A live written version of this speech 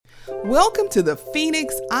Welcome to the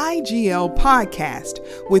Phoenix IGL podcast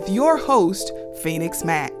with your host, Phoenix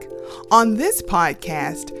Mac. On this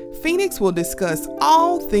podcast, Phoenix will discuss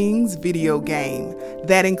all things video game.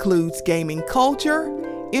 That includes gaming culture,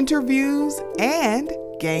 interviews, and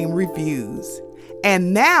game reviews.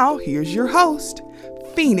 And now, here's your host,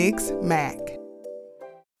 Phoenix Mac.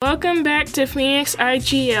 Welcome back to Phoenix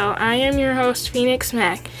IGL. I am your host, Phoenix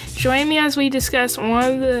Mac. Join me as we discuss one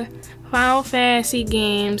of the Final Fantasy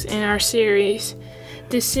games in our series,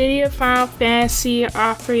 Dissidia Final Fantasy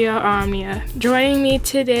Opera Omnia. Joining me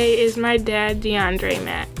today is my dad, DeAndre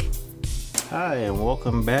Mac. Hi, and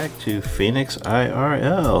welcome back to Phoenix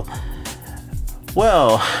IRL.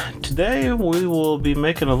 Well, today we will be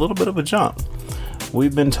making a little bit of a jump.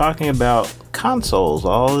 We've been talking about consoles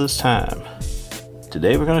all this time.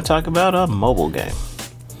 Today we're going to talk about a mobile game.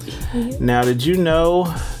 Now, did you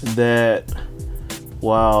know that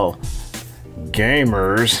while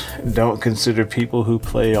gamers don't consider people who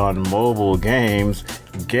play on mobile games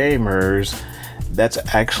gamers, that's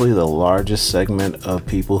actually the largest segment of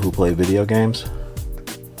people who play video games?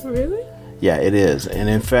 Really? Yeah, it is. And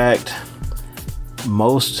in fact,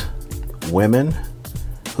 most women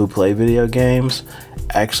who play video games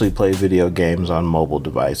actually play video games on mobile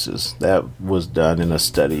devices. That was done in a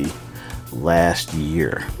study last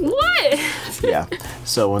year. What? Yeah.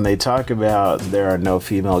 So when they talk about there are no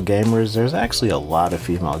female gamers, there's actually a lot of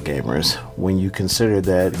female gamers when you consider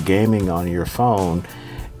that gaming on your phone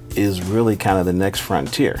is really kind of the next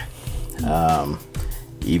frontier.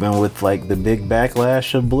 Even with like the big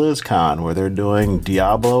backlash of BlizzCon where they're doing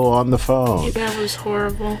Diablo on the phone. Yeah, that was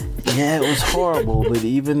horrible. Yeah, it was horrible, but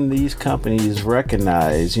even these companies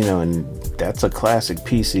recognize, and that's a classic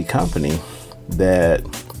PC company, that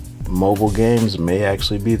mobile games may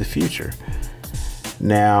actually be the future.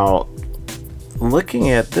 Now, looking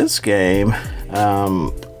at this game,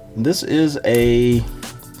 this is a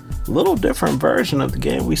little different version of the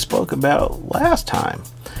game we spoke about last time.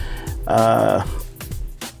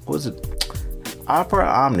 Opera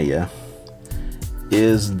Omnia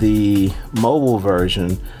is the mobile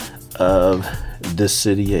version of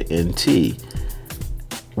Dissidia NT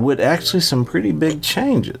with actually some pretty big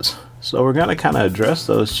changes. So we're going to kind of address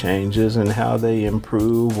those changes and how they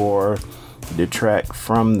improve or detract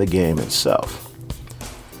from the game itself.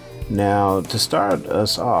 Now, to start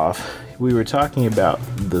us off, we were talking about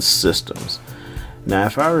the systems. Now,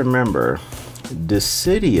 if I remember,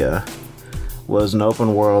 Dissidia was an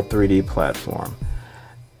open world 3D platform.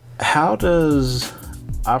 How does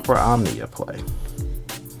Opera Omnia play?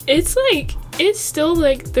 It's still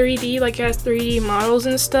like 3D, like it has 3D models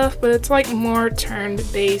and stuff, but it's like more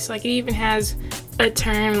turn-based. Like it even has a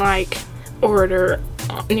turn like order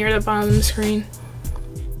near the bottom of the screen.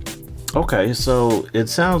 Okay, so it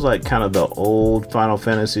sounds like kind of the old Final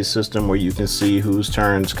Fantasy system where you can see whose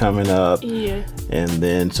turn's coming up. Yeah. And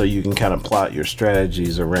then so you can kind of plot your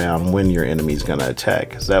strategies around when your enemy's going to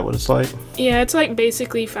attack. Is that what it's like? Yeah, it's like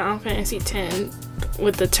basically Final Fantasy X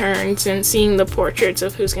with the turns and seeing the portraits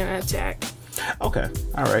of who's going to attack. Okay,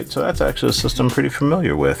 all right. So that's actually a system I'm pretty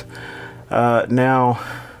familiar with. Now,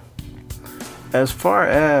 as far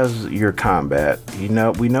as your combat, we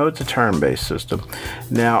know it's a turn-based system.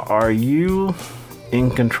 Now, are you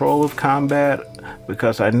in control of combat?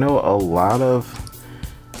 Because I know a lot of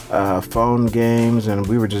phone games, and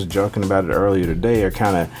we were just joking about it earlier today, are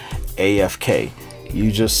kind of AFK. You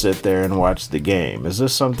just sit there and watch the game. Is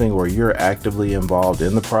this something where you're actively involved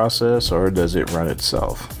in the process, or does it run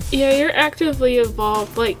itself? Yeah, you're actively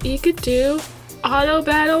involved. Like, you could do auto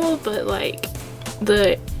battle, but like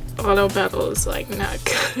the auto battle is like not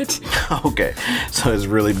good. Okay, so it's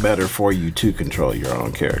really better for you to control your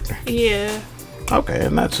own character. Yeah. Okay,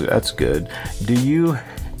 and that's good.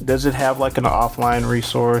 Does it have like an offline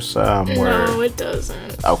resource? No, it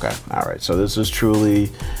doesn't. Okay, all right. So this is truly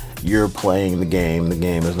you're playing the game. The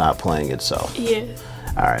game is not playing itself. Yeah.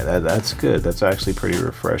 All right, that's good. That's actually pretty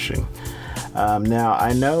refreshing. Now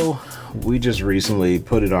I know we just recently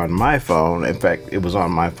put it on my phone. In fact, it was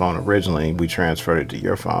on my phone originally. We transferred it to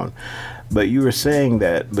your phone. But you were saying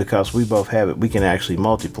that because we both have it, we can actually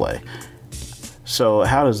multiplay. So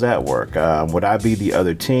how does that work? Would I be the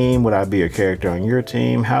other team? Would I be a character on your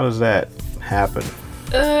team? How does that happen?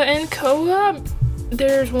 In co-op,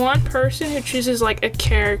 there's one person who chooses like a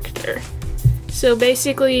character. So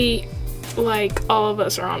basically, like all of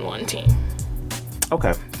us are on one team.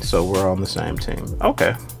 Okay, so we're on the same team.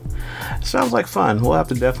 Okay. Sounds like fun. We'll have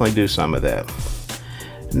to definitely do some of that.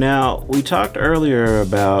 Now, we talked earlier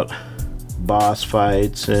about boss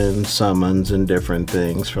fights and summons and different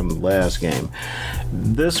things from the last game.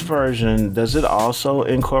 This version, does it also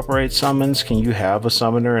incorporate summons? Can you have a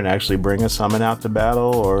summoner and actually bring a summon out to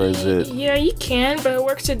battle, or is it... Yeah, you can, but it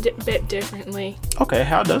works a bit differently. Okay,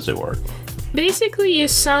 how does it work? Basically, you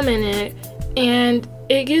summon it, and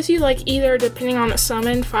it gives you, like, either, depending on the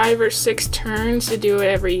summon, 5 or 6 turns to do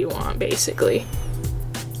whatever you want, basically.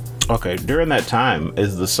 Okay, during that time,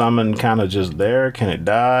 is the summon kind of just there? Can it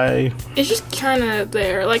die? It's just kind of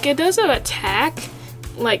there. Like, it does an attack,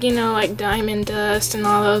 like, you know, like Diamond Dust and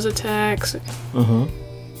all those attacks. Mm-hmm.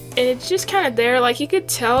 And it's just kind of there. Like, you could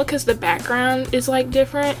tell because the background is, like,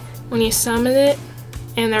 different when you summon it,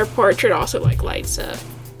 and their portrait also, like, lights up.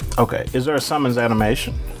 Okay, is there a summons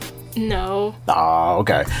animation? No. Oh,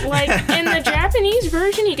 okay. Like, in the Japanese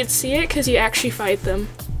version, you could see it because you actually fight them.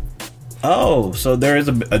 Oh, so there is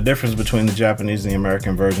a difference between the Japanese and the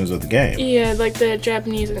American versions of the game. Yeah, like the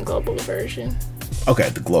Japanese and global version. Okay,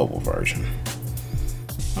 the global version.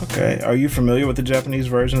 Okay, are you familiar with the Japanese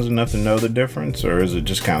versions enough to know the difference, or is it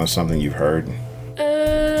just kind of something you've heard?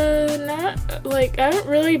 Not, like, I haven't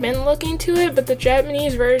really been looking to it, but the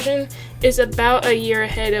Japanese version is about a year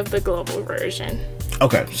ahead of the global version.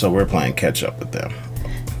 Okay, so we're playing catch up with them.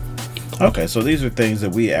 Okay, so these are things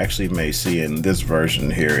that we actually may see in this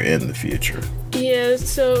version here in the future. Yeah,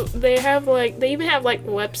 so they even have, like,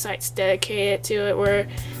 websites dedicated to it where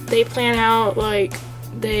they plan out, like,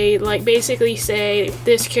 they, like, basically say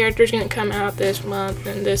this character's gonna come out this month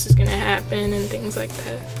and this is gonna happen and things like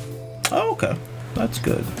that. Oh, okay. That's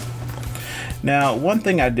good. Now, one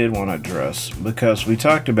thing I did want to address, because we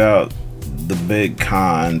talked about the big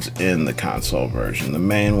cons in the console version, the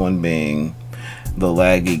main one being the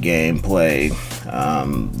laggy gameplay,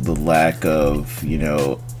 the lack of, you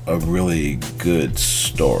know, a really good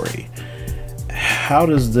story. How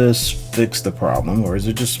does this fix the problem, or is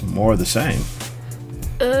it just more of the same?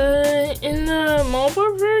 In the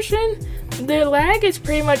mobile version, the lag is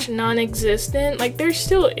pretty much non-existent. Like, there's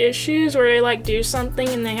still issues where they, like, do something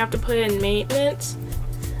and they have to put in maintenance.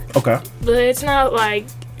 Okay. But it's not like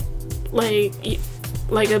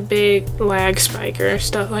a big lag spike or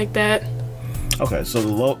stuff like that. Okay,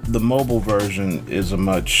 so the mobile version is a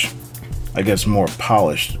much, I guess, more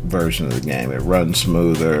polished version of the game. It runs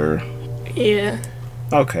smoother. Yeah.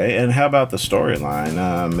 Okay, and how about the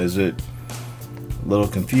storyline? Is it a little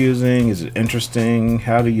confusing? Is it interesting?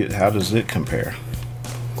 How does it compare?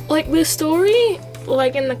 Like, the story,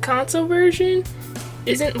 like, in the console version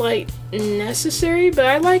isn't, like, necessary, but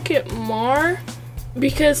I like it more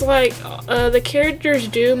because, like, the characters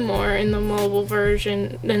do more in the mobile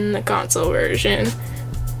version than the console version.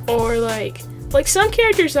 Or, like some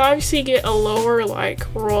characters obviously get a lower, like,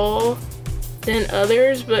 role than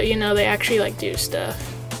others, but, you know, they actually, like, do stuff.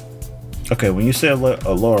 Okay, when you say a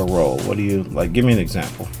lower role, what do you, like, give me an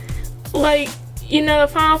example. Like, you know, the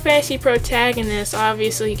Final Fantasy protagonists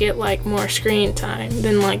obviously get, like, more screen time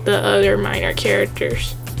than, like, the other minor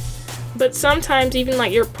characters. But sometimes even,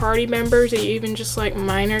 like, your party members or even just, like,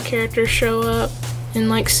 minor characters show up in,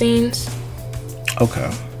 like, scenes.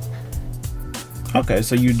 Okay,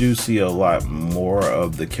 so you do see a lot more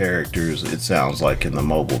of the characters, it sounds like, in the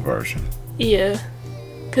mobile version. Yeah.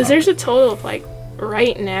 Because there's a total of, like,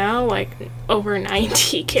 right now, like, over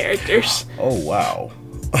 90 characters. Oh, wow.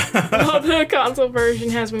 Well, the console version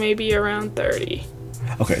has maybe around 30.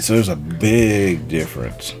 Okay, so there's a big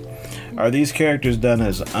difference. Are these characters done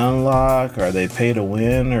as unlock? Are they pay to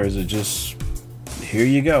win? Or is it just, here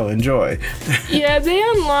you go, enjoy? Yeah, they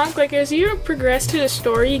unlock, like, as you progress to the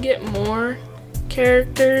story, you get more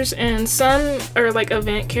characters, and some are, like,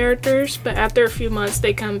 event characters, but after a few months,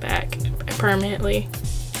 they come back permanently.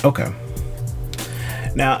 Okay.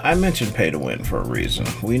 Now, I mentioned pay to win for a reason.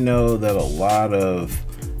 We know that a lot of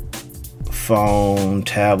phone,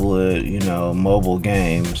 tablet, you know, mobile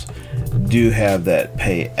games do have that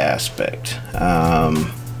pay aspect.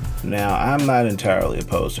 Now, I'm not entirely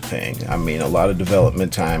opposed to paying. I mean, a lot of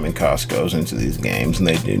development time and cost goes into these games, and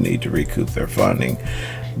they do need to recoup their funding.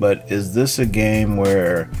 But is this a game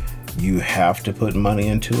where you have to put money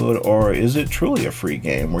into it, or is it truly a free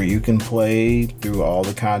game where you can play through all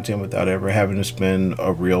the content without ever having to spend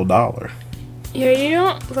a real dollar? Yeah,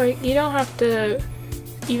 you don't have to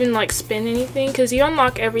even, like, spend anything, because you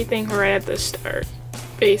unlock everything right at the start,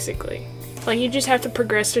 basically. Like, you just have to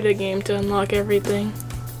progress through the game to unlock everything.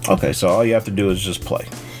 Okay, so all you have to do is just play.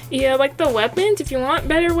 Yeah, like the weapons, if you want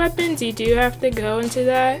better weapons, you do have to go into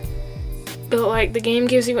that. But, like, the game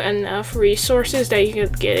gives you enough resources that you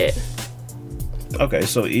could get it. Okay,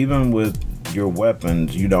 so even with your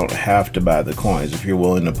weapons, you don't have to buy the coins. If you're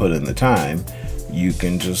willing to put in the time, you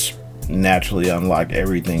can just naturally unlock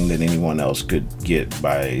everything that anyone else could get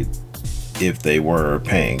by if they were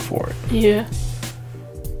paying for it. Yeah.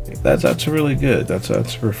 That's really good.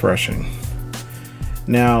 That's refreshing.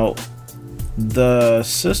 Now, the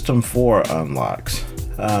system for unlocks.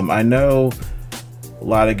 I know a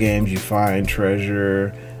lot of games you find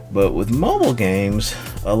treasure, but with mobile games,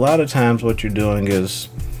 a lot of times what you're doing is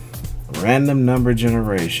random number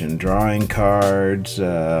generation, drawing cards,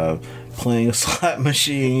 playing a slot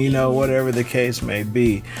machine, whatever the case may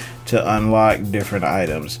be, to unlock different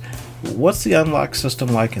items. What's the unlock system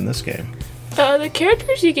like in this game? The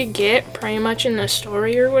characters you could get pretty much in the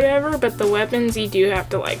story or whatever, but the weapons you do have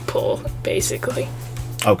to pull, basically.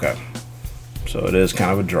 Okay. So it is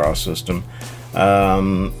kind of a draw system.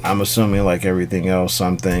 I'm assuming like everything else,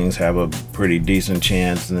 some things have a pretty decent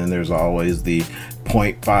chance, and then there's always the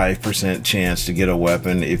 0.5% chance to get a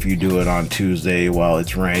weapon if you do it on Tuesday while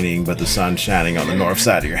it's raining but the sun's shining on the north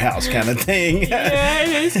side of your house kind of thing. Yeah, it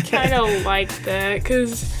is kind of like that,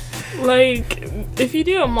 because if you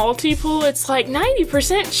do a multi-pull, it's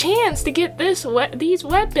 90% chance to get these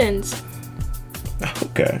weapons.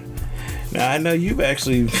 Okay. Now, I know you've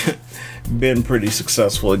actually been pretty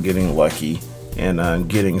successful at getting lucky and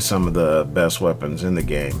getting some of the best weapons in the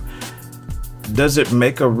game. Does it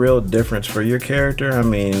make a real difference for your character? I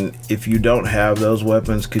mean, if you don't have those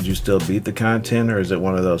weapons, could you still beat the content, or is it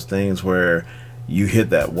one of those things where you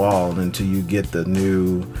hit that wall and until you get the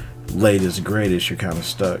new latest, greatest, you're kind of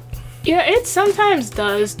stuck? Yeah, it sometimes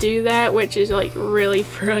does do that, which is really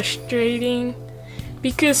frustrating,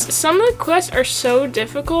 because some of the quests are so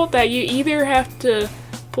difficult that you either have to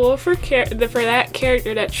pull for that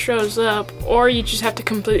character that shows up, or you just have to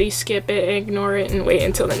completely skip it, ignore it, and wait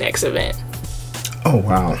until the next event. Oh,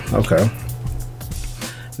 wow. Okay.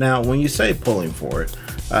 Now, when you say pulling for it,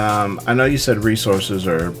 I know you said resources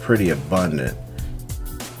are pretty abundant.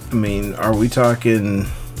 I mean, are we talking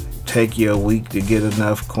take you a week to get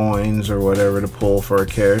enough coins or whatever to pull for a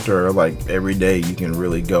character, or every day you can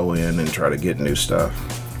really go in and try to get new stuff?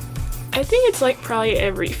 I think it's probably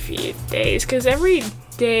every few days, because every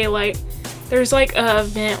day there's an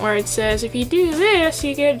event where it says if you do this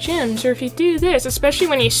you get gems, or if you do this, especially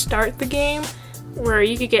when you start the game, where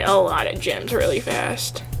you could get a lot of gems really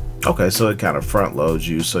fast. Okay, so it kind of front loads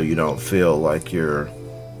you so you don't feel like you're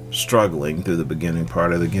struggling through the beginning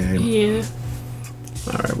part of the game. Yeah.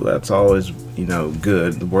 Alright, well that's always,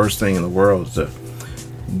 good. The worst thing in the world is to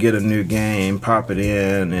get a new game, pop it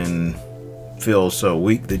in, and feel so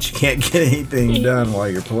weak that you can't get anything done while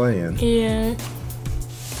you're playing. Yeah.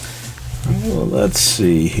 Well, let's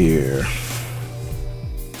see here.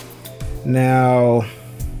 Now,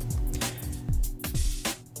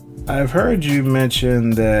 I've heard you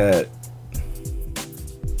mention that,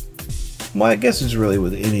 well, I guess it's really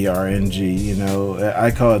with any RNG, I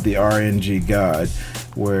call it the RNG God,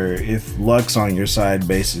 where if luck's on your side,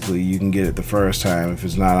 basically, you can get it the first time. If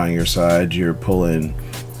it's not on your side, you're pulling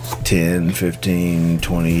 10, 15,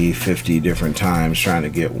 20, 50 different times trying to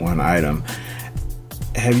get one item.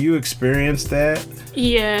 Have you experienced that?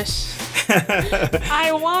 Yes.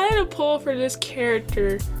 I wanted to pull for this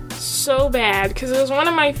character so bad because it was one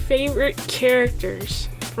of my favorite characters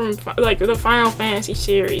from the Final Fantasy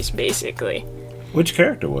series, basically. Which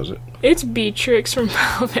character was it? It's Beatrix from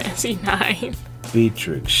Final Fantasy IX.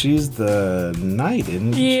 Beatrix. She's the knight,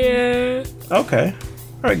 isn't she? Yeah. Okay.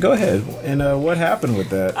 All right, go ahead. And what happened with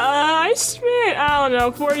that? I spent,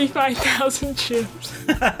 45,000 chips.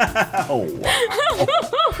 Oh,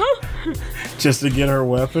 wow. Just to get her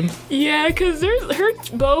weapon? Yeah, because there's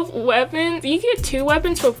both weapons. You get 2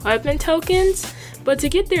 weapons with weapon tokens, but to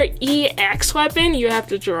get their EX weapon, you have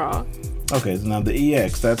to draw. Okay, so now the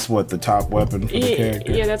EX, that's what, the top weapon for the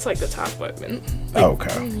character? Yeah, that's the top weapon.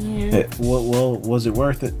 Okay. Yeah. Well, was it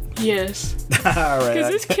worth it? Yes. All right. Because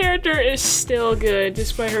this character is still good,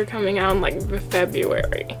 despite her coming out in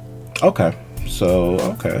February. Okay. So,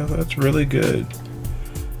 that's really good.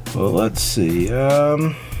 Well, let's see.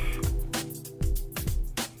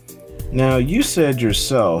 Now, you said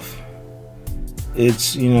yourself,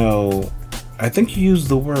 it's, I think you used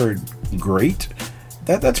the word great.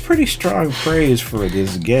 That's pretty strong praise for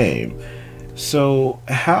this game. So,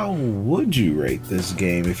 how would you rate this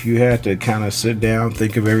game if you had to kind of sit down,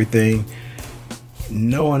 think of everything,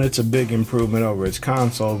 knowing it's a big improvement over its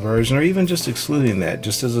console version, or even just excluding that,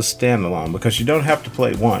 just as a standalone, because you don't have to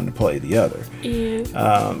play one to play the other. Yeah.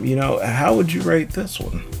 How would you rate this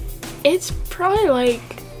one? It's probably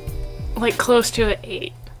close to an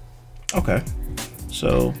 8. Okay.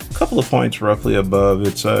 So, a couple of points roughly above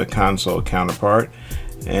its console counterpart.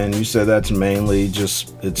 And you said that's mainly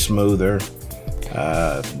just it's smoother.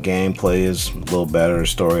 Gameplay is a little better.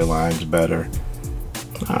 Storyline's better.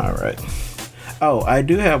 All right. Oh, I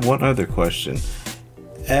do have one other question.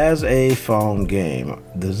 as a phone game,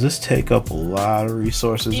 does this take up a lot of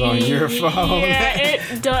resources on your phone? Yeah,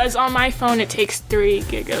 it does. On my phone, it takes 3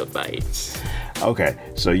 gigabytes. Okay,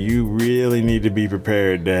 so you really need to be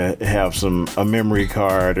prepared to have a memory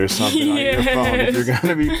card or something on your phone if you're going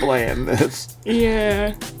to be playing this.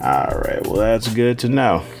 Yeah. All right, well, that's good to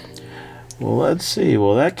know. Well, let's see.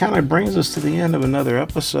 Well, that kind of brings us to the end of another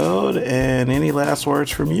episode. And any last words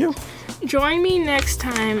from you? Join me next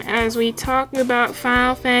time as we talk about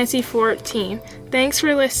Final Fantasy XIV. Thanks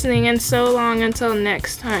for listening, and so long until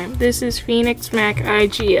next time. This is Phoenix Mac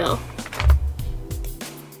IGL.